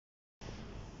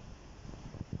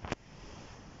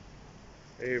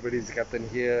Everybody's Captain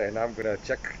here, and I'm gonna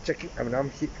checking. I mean, I'm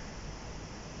he,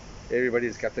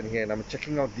 Everybody's Captain here, and I'm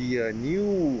checking out the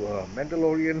new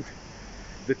Mandalorian,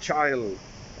 the Child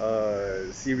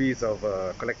series of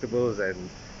collectibles and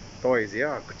toys.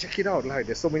 Yeah, check it out. Like,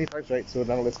 there's so many types, right? So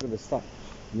now let's gonna start.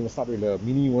 I'm gonna start with a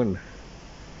mini one.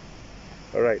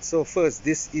 All right. So first,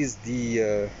 this is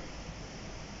the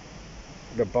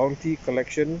Bounty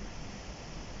Collection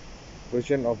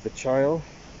version of the Child.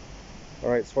 All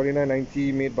right, it's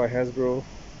 49.90, made by Hasbro.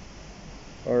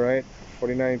 All right,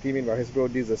 49.90, made by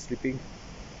Hasbro. These are sleeping.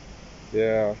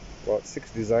 Yeah, about 6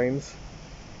 designs.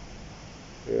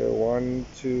 Yeah, one,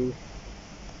 two,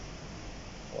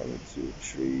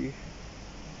 three,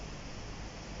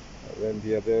 and then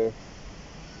the other.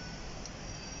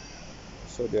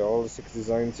 So they're all 6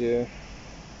 designs here.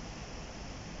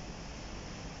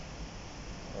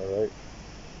 All right,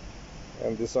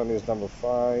 and this one is number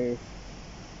 5.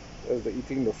 There's the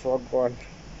eating the frog one.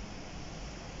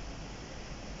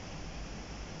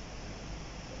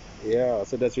 Yeah,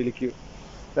 so that's really cute.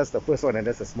 That's the first one, and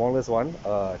that's the smallest one.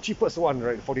 Cheapest one,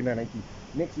 right? 49.90.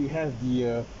 Next we have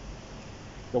the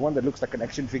one that looks like an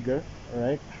action figure. All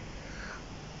right.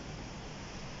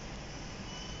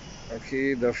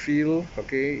 Okay, the feel.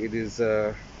 Okay, it is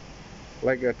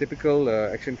like a typical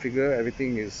action figure.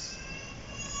 Everything is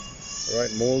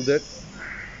right molded.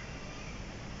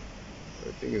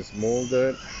 Everything is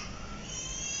molded,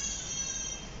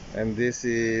 and this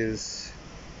is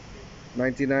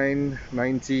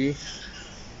 99.90.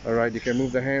 All right, you can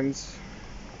move the hands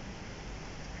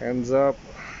up.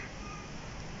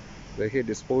 The head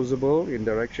disposable in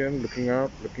direction, looking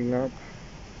up, looking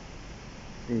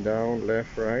down,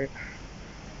 left, right.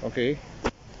 Okay,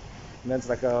 and that's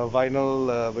like a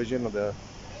vinyl version of the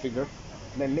figure.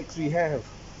 And then next we have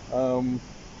um,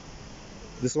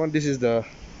 this one. This is the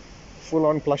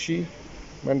full-on plushie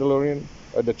Mandalorian,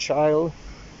 the child,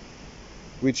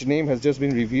 which name has just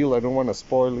been revealed. I don't want to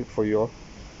spoil it for you all.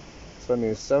 This one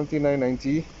is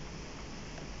 79.90.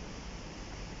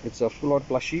 It's a full-on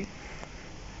plushie.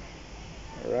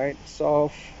 All right,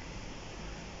 soft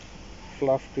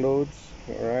fluff clothes.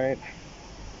 All right,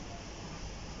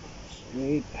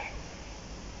 neat.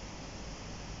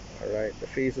 All right, the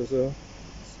face also,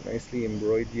 it's nicely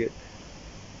embroidered.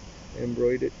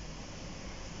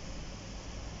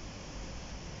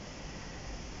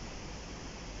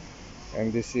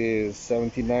 And this is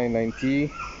 79.90.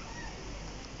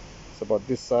 It's about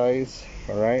this size.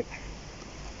 All right,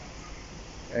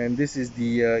 and this is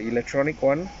the electronic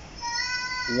one,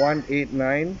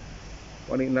 189.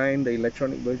 The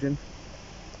electronic version.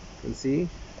 You can see,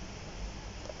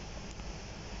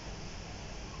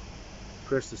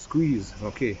 press to squeeze.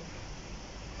 Okay.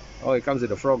 Oh, it comes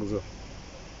with a frog also.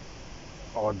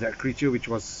 Or that creature which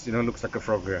was, looks like a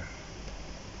frog here.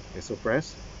 Okay, so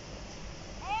press.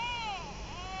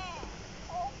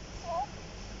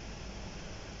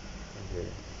 Okay.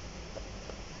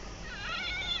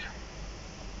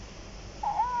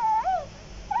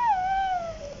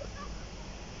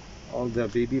 All the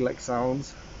baby-like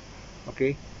sounds.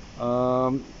 Okay.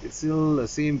 It's still the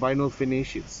same vinyl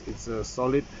finish. It's a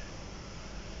solid,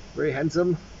 very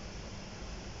handsome.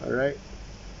 All right.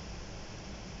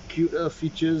 Cuter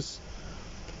features.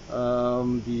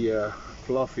 The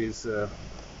cloth is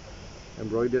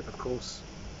embroidered, of course.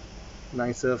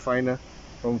 Nicer, finer.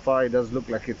 From far, it does look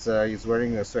like he's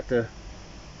wearing a sweater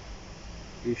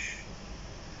ish.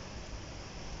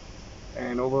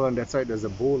 And over on that side, there's a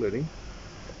bowl, I think.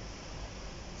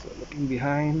 So looking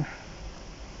behind,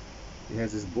 he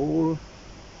has his bowl.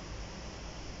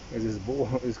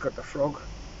 He's got the frog.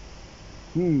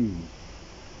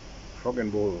 Frog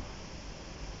and bowl.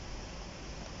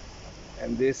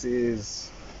 And this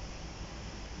is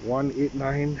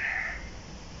 189.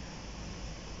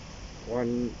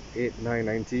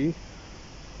 189.90.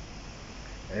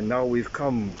 And now we've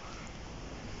come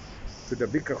to the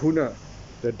big kahuna,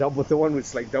 the one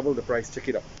with like double the price. Check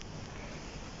it out.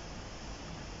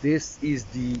 This is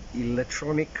the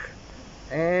electronic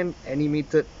and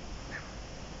animated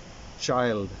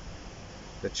child.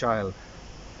 The child.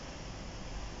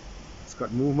 It's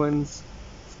got movements.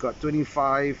 It's got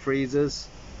 25 phrases,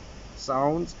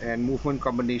 sounds, and movement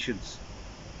combinations.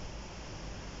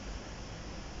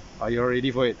 Are you ready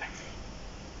for it?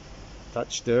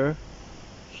 Touch the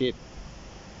head.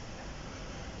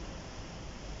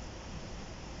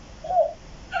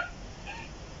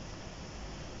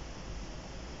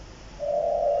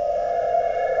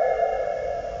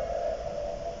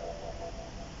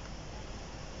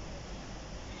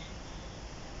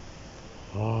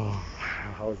 Oh,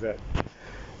 how's that?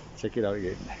 Check it out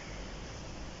again.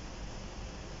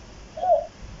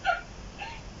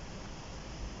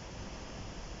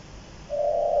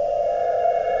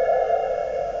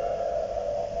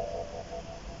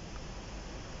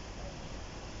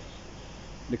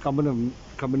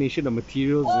 combination of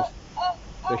materials.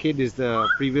 The head is the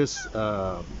previous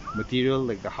material,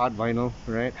 like the hard vinyl,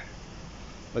 right?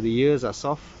 But the ears are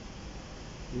soft.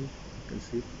 You can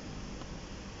see.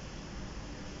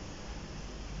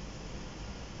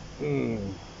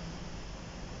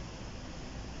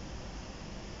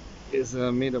 It's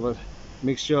made of a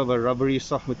mixture of a rubbery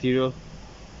soft material,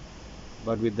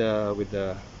 but with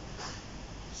the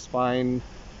spine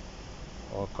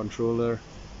or controller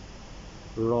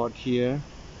rod here,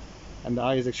 and the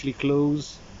eye is actually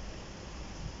closed.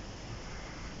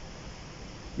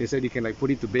 They said you can like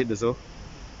put it to bed as well.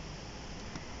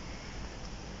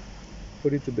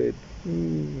 Put it to bed.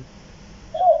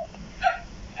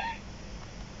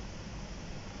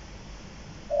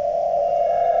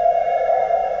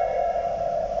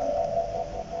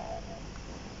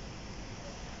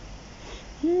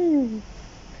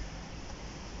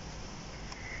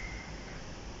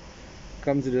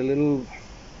 Comes with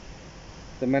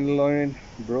the Mandalorian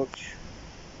brooch,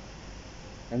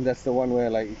 and that's the one where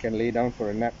like you can lay down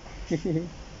for a nap. The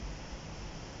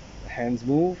hands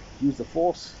move, use the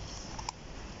force,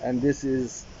 and this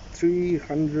is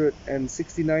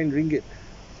 369 ringgit.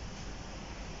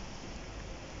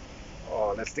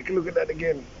 Oh, let's take a look at that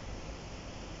again.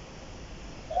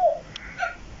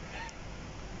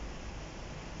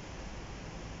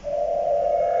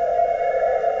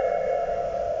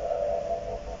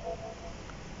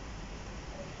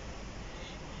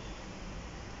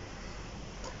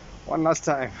 One last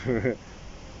time.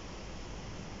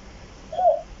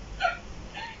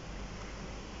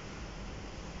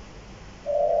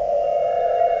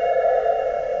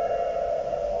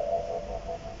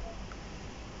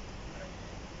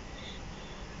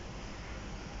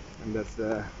 And that's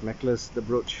the necklace, the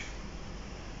brooch.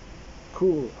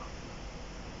 Cool.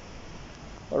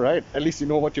 Alright, at least you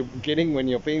know what you're getting when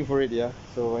you're paying for it, yeah?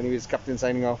 So anyways, Captain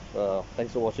signing off.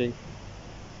 Thanks for watching.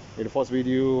 May the force with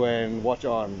you and watch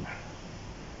on.